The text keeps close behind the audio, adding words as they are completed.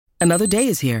Another day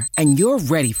is here, and you're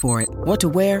ready for it. What to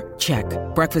wear? Check.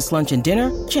 Breakfast, lunch, and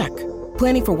dinner? Check.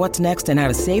 Planning for what's next and how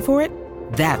to save for it?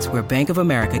 That's where Bank of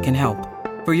America can help.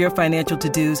 For your financial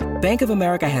to-dos, Bank of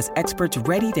America has experts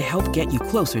ready to help get you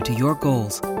closer to your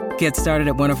goals. Get started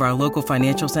at one of our local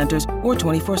financial centers or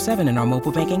 24/7 in our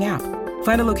mobile banking app.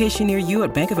 Find a location near you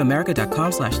at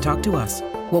bankofamerica.com/talktous.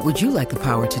 What would you like the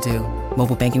power to do?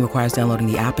 Mobile banking requires downloading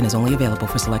the app and is only available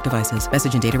for select devices.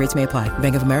 Message and data rates may apply.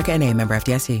 Bank of America N.A., member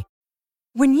FDIC.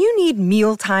 When you need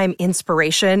mealtime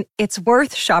inspiration, it's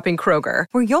worth shopping Kroger,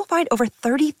 where you'll find over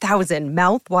 30,000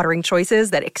 mouth-watering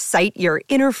choices that excite your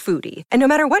inner foodie. And no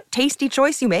matter what tasty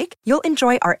choice you make, you'll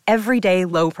enjoy our everyday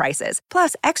low prices,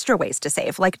 plus extra ways to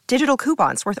save, like digital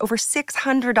coupons worth over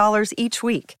 $600 each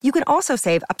week. You can also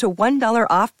save up to $1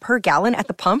 off per gallon at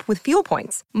the pump with fuel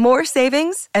points. More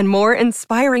savings and more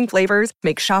inspiring flavors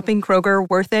make shopping Kroger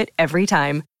worth it every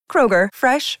time. Kroger,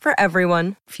 fresh for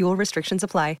everyone. Fuel restrictions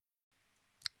apply.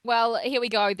 Well, here we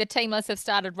go. The team lists have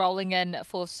started rolling in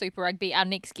for Super Rugby. Our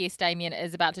next guest, Damian,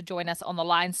 is about to join us on the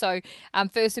line. So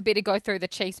first, we better go through the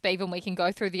Chiefs, beef, and we can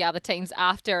go through the other teams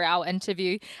after our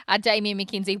interview. Damian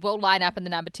McKenzie will line up in the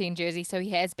number 10 jersey, so he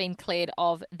has been cleared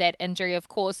of that injury. Of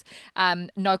course,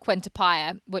 no Quinn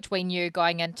Tupaia, which we knew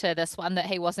going into this one that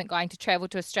he wasn't going to travel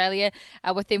to Australia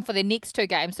with them for the next two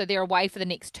games. So they're away for the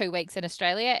next 2 weeks in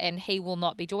Australia, and he will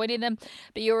not be joining them.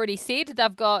 But you already said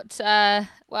they've got,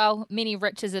 many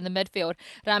riches in the midfield.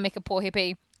 Rameka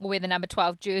Pohepi will wear the number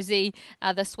 12 jersey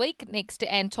this week next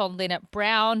to Anton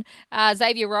Leonard-Brown.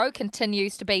 Xavier Rowe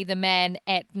continues to be the man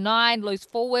at 9. Loose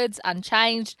forwards,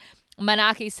 unchanged.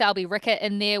 Manaki Selby Rickett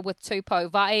in there with Tupou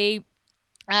Vai.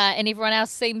 And everyone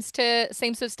else seems to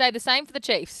have stayed the same for the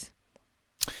Chiefs.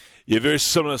 Yeah, very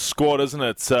similar squad, isn't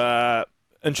it?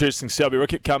 Interesting. Selby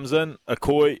Rickett comes in.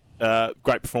 Akoi,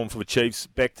 great performance for the Chiefs,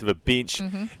 back to the bench.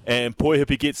 Mm-hmm. And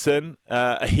Poihipi gets in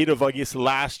ahead of, I guess,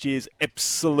 last year's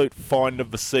absolute find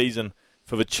of the season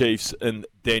for the Chiefs in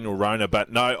Daniel Rona.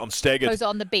 But no, I'm staggered. Who's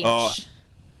on the bench?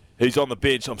 He's on the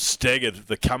bench. I'm staggered.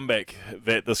 The comeback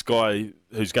that this guy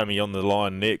who's going to be on the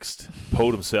line next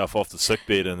pulled himself off the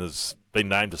sickbed and has been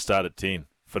named to start at 10.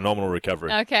 Phenomenal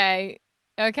recovery.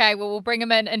 Okay, well, we'll bring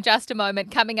him in just a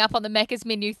moment. Coming up on the Macca's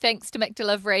menu, thanks to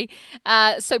McDelivery.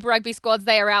 Super Rugby squads,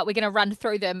 they are out. We're going to run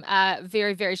through them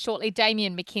very, very shortly.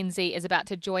 Damian McKenzie is about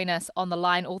to join us on the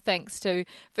line, all thanks to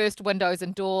First Windows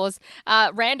and Doors.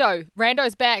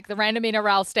 Rando's back. The Random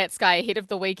NRL Stats Guy ahead of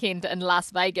the weekend in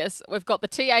Las Vegas. We've got the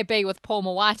TAB with Paul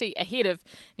Mawati ahead of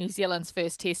New Zealand's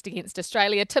first test against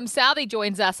Australia. Tim Southey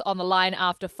joins us on the line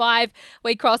after 5.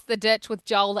 We cross the ditch with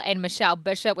Joel and Michelle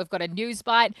Bishop. We've got a news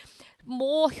bite.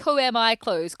 More Who Am I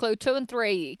clues. Clue 2 and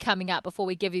 3 coming up before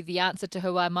we give you the answer to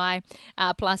Who Am I,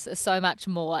 plus so much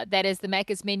more. That is the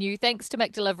Macca's menu. Thanks to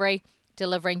McDelivery,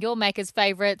 delivering your Macca's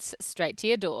favourites straight to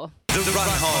your door. The Run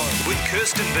Home with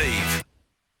Kirsten Beeve.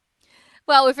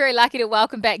 Well, we're very lucky to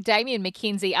welcome back Damian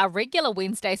McKenzie, our regular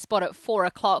Wednesday spot at 4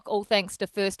 o'clock, all thanks to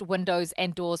First Windows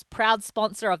and Doors, proud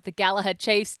sponsor of the Galahad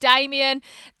Chiefs. Damian,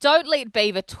 don't let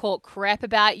Beaver talk crap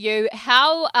about you.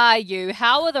 How are you?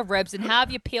 How are the ribs? And how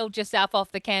have you peeled yourself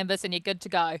off the canvas and you're good to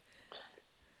go?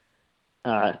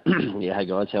 Yeah, hey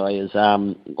guys, how are you?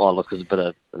 Look, it was a bit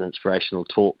of an inspirational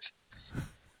talk.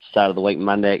 Start of the week,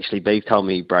 Monday actually. Beef told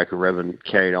me he broke a rib and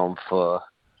carried on for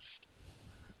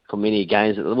many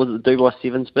games. Was it the Dubai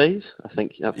Sevens, Bees? I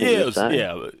think that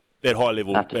high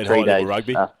level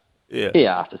rugby.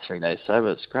 After 3 days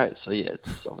sober, it's great. So yeah,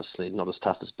 it's obviously not as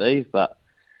tough as Bees, but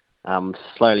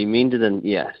slowly mended, and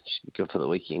yeah, good for the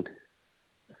weekend.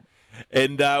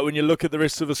 And when you look at the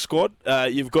rest of the squad,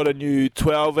 you've got a new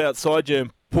 12 outside you,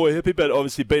 Poihipi, but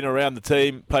obviously been around the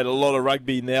team, played a lot of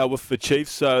rugby now with the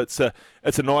Chiefs, so it's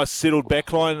a nice settled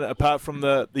backline apart from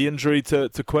the injury to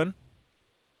Quinn.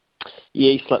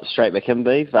 Yeah, he slipped straight back in,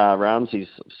 Beef. Ramsey's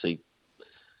obviously a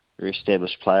very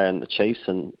established player in the Chiefs,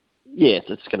 and yeah,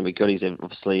 it's going to be good. He's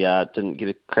obviously didn't get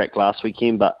a crack last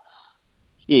weekend, but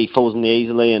yeah, he falls in there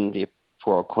easily, and yeah,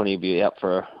 poor old Quinn will be out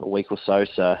for a week or so,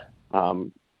 so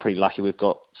pretty lucky we've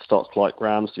got stocks like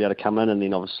Rams to be able to come in, and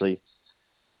then obviously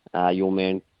your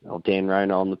man, Dan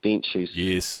Rona, on the bench,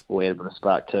 who's will add a bit of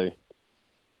spark too.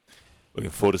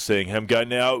 Looking forward to seeing him go.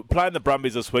 Now, playing the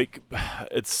Brumbies this week,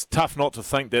 it's tough not to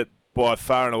think that by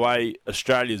far and away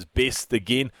Australia's best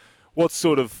again. What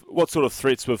sort of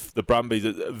threats with the Brumbies?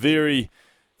 Very,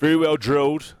 very well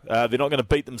drilled. They're not going to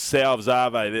beat themselves, are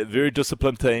they? They're a very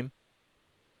disciplined team.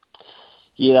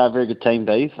 Yeah, they're a very good team,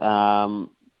 Beef.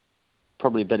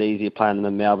 Probably a bit easier playing them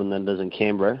in Melbourne than it is in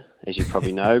Canberra, as you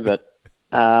probably know. But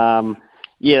yeah,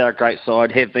 they're a great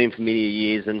side, have been for many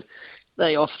years, and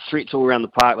they offer threats all around the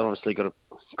park. They've obviously got a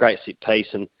great set piece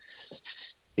and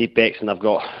their backs, and they've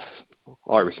got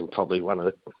I reckon probably one of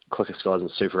the quickest guys in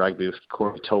Super Rugby with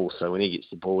Corey Toole. So when he gets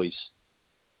the ball,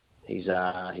 he's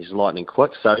lightning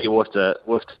quick. So we'll have to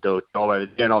do a job over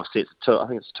there. And obviously I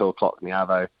think it's 2:00 in the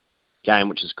Arvo game,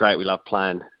 which is great. We love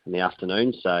playing in the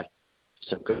afternoon. So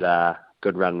some good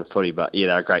run in the footy. But yeah,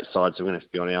 they're a great side. So we're going to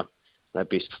have to be on our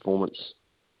best performance.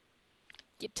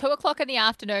 2:00 in the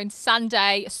afternoon,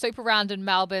 Sunday, Super Round in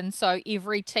Melbourne, so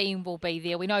every team will be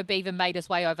there. We know Beaver made his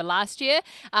way over last year.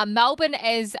 Melbourne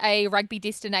as a rugby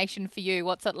destination for you,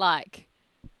 what's it like?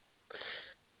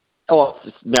 Oh,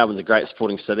 Melbourne's a great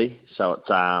sporting city, so it's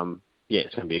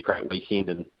it's going to be a great weekend,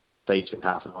 and Beaver's been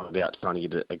half an hour about trying to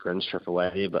get a Grinch trip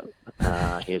away there, but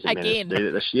he hasn't managed to do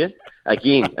that this year.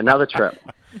 Again, another trip.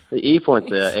 The E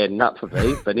points are adding up for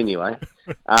Beaver, but anyway.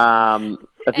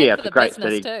 It's a great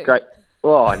city. Too. Great.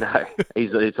 Oh, I know.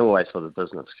 It's always for the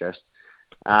business, Chris.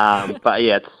 But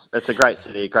yeah, it's a great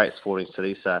city, a great sporting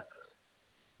city. So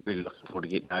really looking forward to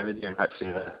getting over there and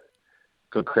hopefully have a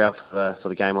good crowd for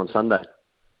the game on Sunday.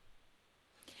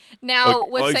 Now, I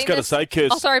was going to say, Kirst,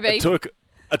 oh, sorry, B.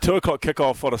 a 2:00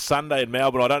 kickoff on a Sunday in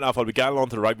Melbourne. I don't know if I'd be going along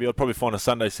to the rugby. I'd probably find a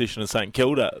Sunday session in St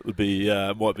Kilda would be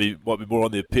might be more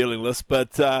on the appealing list.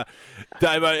 But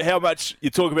Damo, how much you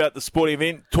talk about the sporting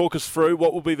event? Talk us through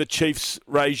what will be the Chiefs'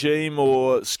 regime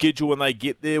or schedule when they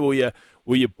get there. Will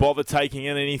you bother taking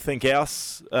in anything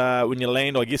else when you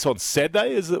land? I guess on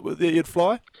Saturday is it that you'd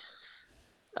fly?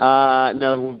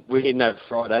 No, we're heading over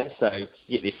Friday, so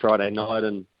get there Friday night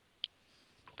and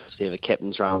have a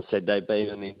captain's run on Saturday,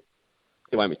 and then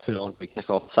it won't be too long we kick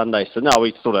off Sunday. So no,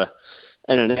 we sort of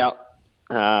in and out,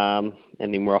 and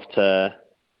then we're off to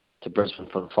Brisbane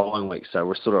for the following week. So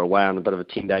we're sort of away on a bit of a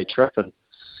 10-day trip, and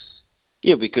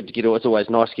yeah, it'll be good to get. It's always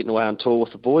nice getting away on tour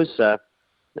with the boys. So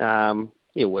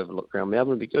we'll have a look around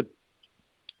Melbourne. It'll be good.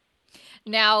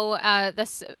 Now,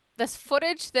 this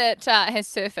footage that has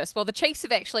surfaced, well, the Chiefs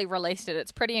have actually released it.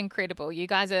 It's pretty incredible. You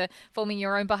guys are filming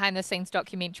your own behind-the-scenes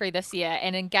documentary this year,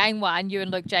 and in Game 1, you and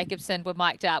Luke Jacobson were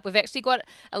mic'd up. We've actually got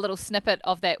a little snippet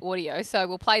of that audio, so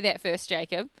we'll play that first,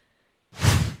 Jacob.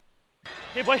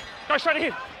 Here, boy. Go straight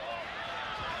ahead.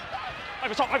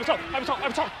 Over top, over top, over top,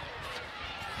 over top.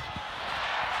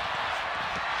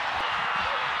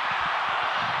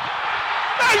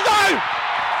 No!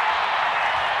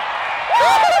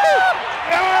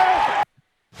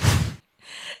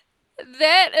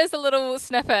 That is a little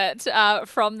snippet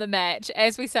from the match.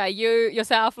 As we say, you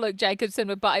yourself, Luke Jacobson,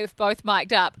 were both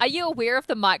mic'd up. Are you aware of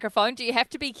the microphone? Do you have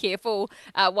to be careful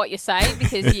what you're saying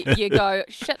because you go,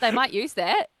 shit, they might use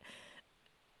that?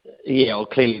 Yeah, well,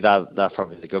 clearly they're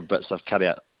probably the good bits. I've cut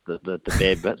out the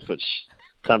bad bits, which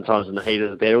sometimes in the heat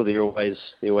of the battle there always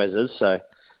is. So,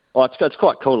 it's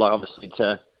quite cool, like obviously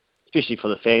especially for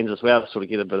the fans as well, to sort of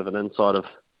get a bit of an insight of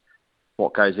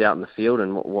what goes out in the field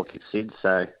and what gets said.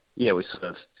 So yeah, we sort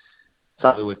of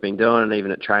something we've been doing, and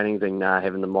even at training, been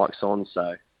having the mics on.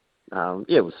 So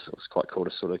it was quite cool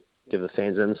to sort of give the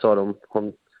fans insight on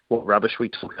what rubbish we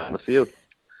talk out in the field.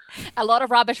 A lot of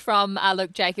rubbish from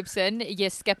Luke Jacobson, your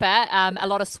skipper. A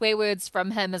lot of swear words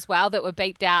from him as well that were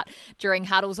beeped out during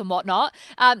huddles and whatnot.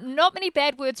 Not many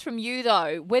bad words from you,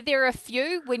 though. Were there a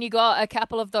few when you got a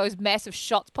couple of those massive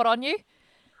shots put on you?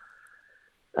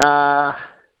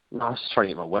 No, I was just trying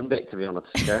to get my win back, to be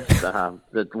honest.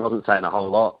 That wasn't saying a whole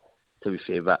lot, to be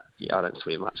fair, but yeah, I don't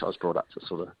swear much. I was brought up to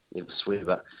sort of never swear,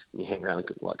 but when you hang around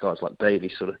like guys like Beav, he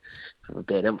sort of have a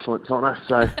bad influence on us,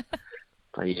 so...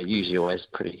 But yeah, usually always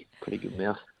pretty good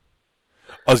mouth.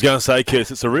 I was going to say,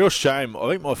 Kirst, it's a real shame. I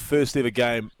think my first ever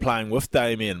game playing with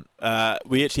Damian,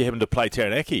 we actually happened to play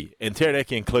Taranaki, and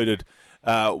Taranaki included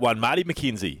one Damian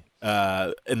McKenzie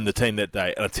in the team that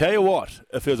day. And I tell you what,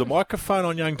 if there was a microphone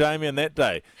on young Damian that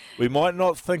day, we might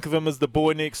not think of him as the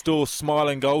boy next door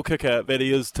smiling goal kicker that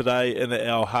he is today in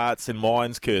our hearts and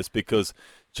minds, Kirst, because,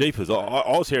 jeepers, I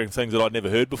was hearing things that I'd never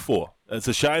heard before. It's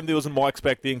a shame there wasn't mics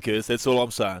back then, Kirst. That's all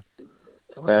I'm saying.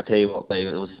 Well, I'll tell you what, babe,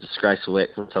 it was a disgraceful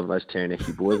act from some of those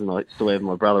Taranaki boys, and I still have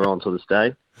my brother on to this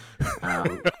day,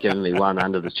 giving me one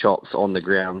under the chops on the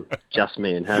ground, just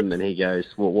me and him, and he goes,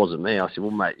 well, it wasn't me. I said,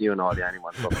 well, mate, you and I are the only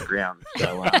ones on the ground.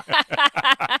 So,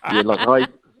 yeah, look,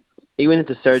 he went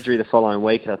into surgery the following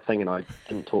week, I think, and I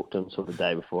didn't talk to him until the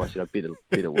day before. I said, I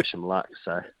better wish him luck.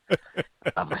 So,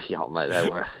 yeah, mate, they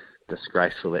were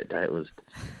disgraceful that day. It was,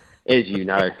 as you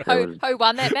know. Who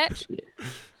won that match? Yeah.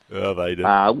 Oh, they did.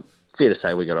 Fair to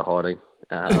say we got a hiding.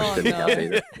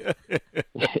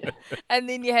 And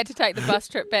then you had to take the bus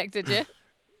trip back, did you?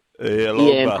 Yeah,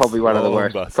 and probably one of the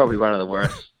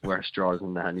worst drives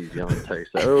in New Zealand too.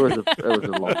 So it was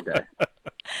a long day.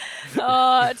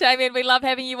 Oh, Damian, we love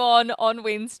having you on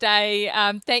Wednesday.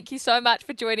 Thank you so much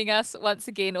for joining us once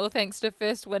again. All thanks to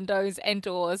First Windows and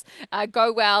Doors.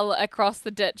 Go well across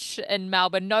the ditch in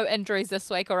Melbourne. No injuries this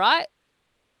week, all right?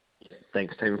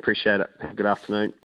 Thanks, team. Appreciate it. Good afternoon.